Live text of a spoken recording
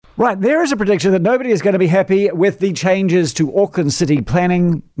Right, there is a prediction that nobody is going to be happy with the changes to Auckland city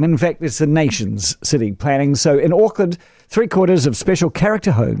planning. In fact, it's the nation's city planning. So in Auckland, 3/4 of special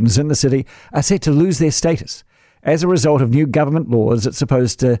character homes in the city are set to lose their status as a result of new government laws that's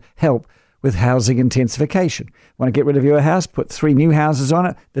supposed to help with housing intensification. Want to get rid of your house, put 3 new houses on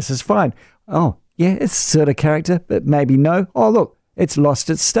it? This is fine. Oh, yeah, it's sort of character, but maybe no. Oh, look, it's lost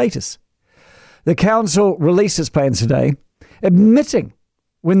its status. The council released its plans today, admitting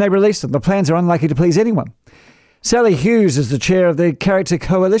when they released them, the plans are unlikely to please anyone. Sally Hughes is the chair of the Character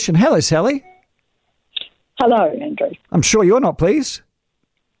Coalition. Hello, Sally. Hello, Andrew. I'm sure you're not pleased.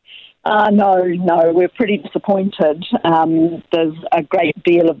 No, we're pretty disappointed. There's a great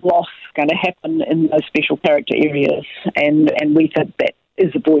deal of loss going to happen in those special character areas, and we think that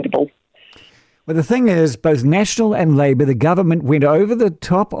is avoidable. Well, the thing is, both National and Labour, the government went over the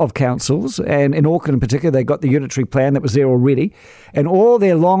top of councils, and in Auckland in particular, they got the unitary plan that was there already, and all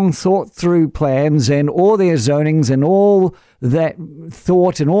their long thought-through plans and all their zonings and all that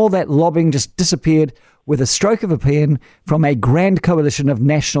thought and all that lobbying just disappeared with a stroke of a pen from a grand coalition of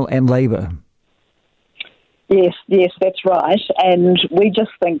National and Labour. Yes, that's right, and we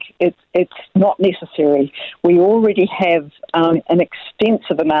just think it's not necessary. We already have an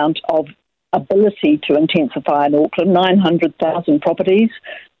extensive amount of ability to intensify in Auckland, 900,000 properties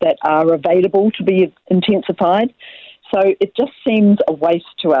that are available to be intensified. So it just seems a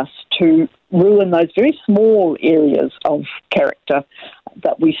waste to us to ruin those very small areas of character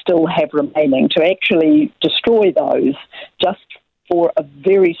that we still have remaining, to actually destroy those just for a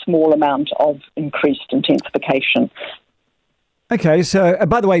very small amount of increased intensification. Okay, so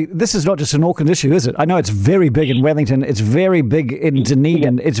by the way, this is not just an Auckland issue, is it? I know it's very big in Wellington, it's very big in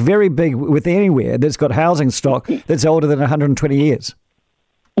Dunedin, It's very big with anywhere that's got housing stock that's older than 120 years.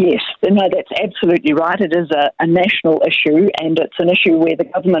 Yes, no, that's absolutely right. It is a national issue, and it's an issue where the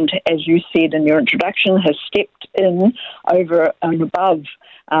government, as you said in your introduction, has stepped in over and above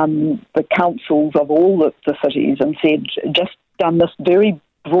the councils of all the cities and said, just done this very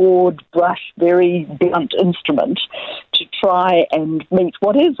broad brush, very blunt instrument to try and meet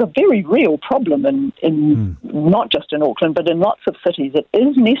what is a very real problem in not just in Auckland, but in lots of cities. It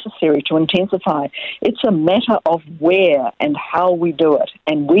is necessary to intensify. It's a matter of where and how we do it.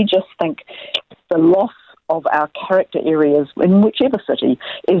 And we just think the loss of our character areas in whichever city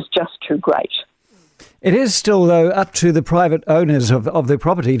is just too great. It is still, though, up to the private owners of the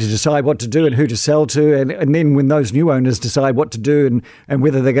property to decide what to do and who to sell to, and then when those new owners decide what to do and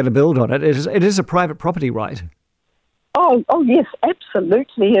whether they're going to build on it, it is a private property right. Oh, yes,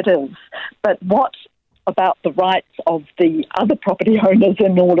 absolutely it is. But what about the rights of the other property owners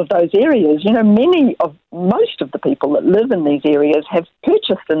in all of those areas? You know, most of the people that live in these areas have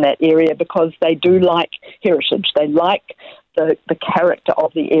purchased in that area because they do like heritage. They like the character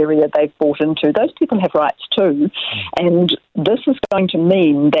of the area they've bought into. Those people have rights too, and this is going to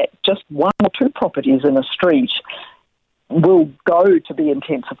mean that just 1 or 2 properties in a street will go to be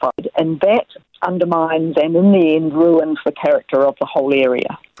intensified, and that undermines and in the end ruins the character of the whole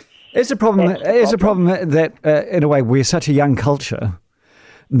area. It's a problem that in a way, we're such a young culture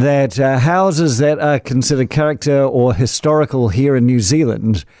that houses that are considered character or historical here in New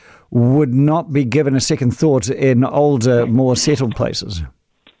Zealand would not be given a second thought in older, more settled places.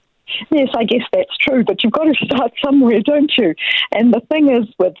 Yes, I guess that's true, but you've got to start somewhere, don't you? And the thing is,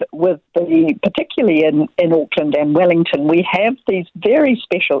 particularly in Auckland and Wellington, we have these very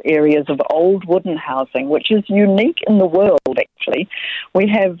special areas of old wooden housing, which is unique in the world, actually. We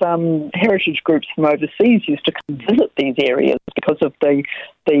have heritage groups from overseas used to come visit these areas because of the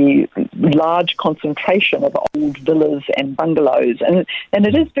large concentration of old villas and bungalows, and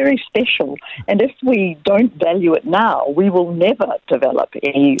it is very special. And if we don't value it now, we will never develop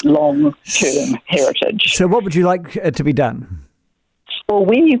any long-term heritage. So what would you like to be done? Well,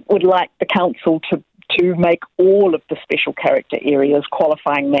 we would like the council to make all of the special character areas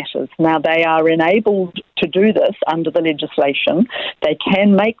qualifying matters. Now, they are enabled to do this under the legislation. They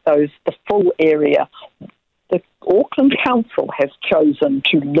can make those the full area. The Auckland Council has chosen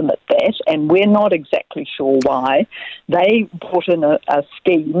to limit that, and we're not exactly sure why. They put in a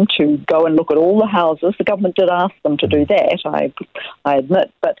scheme to go and look at all the houses. The government did ask them to do that, I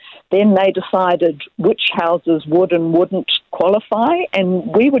admit, but then they decided which houses would and wouldn't qualify,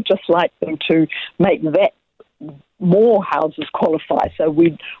 and we would just like them to make that more houses qualify, so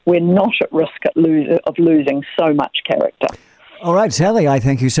we're not at risk of losing so much character. All right, Sally, I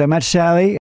thank you so much, Sally.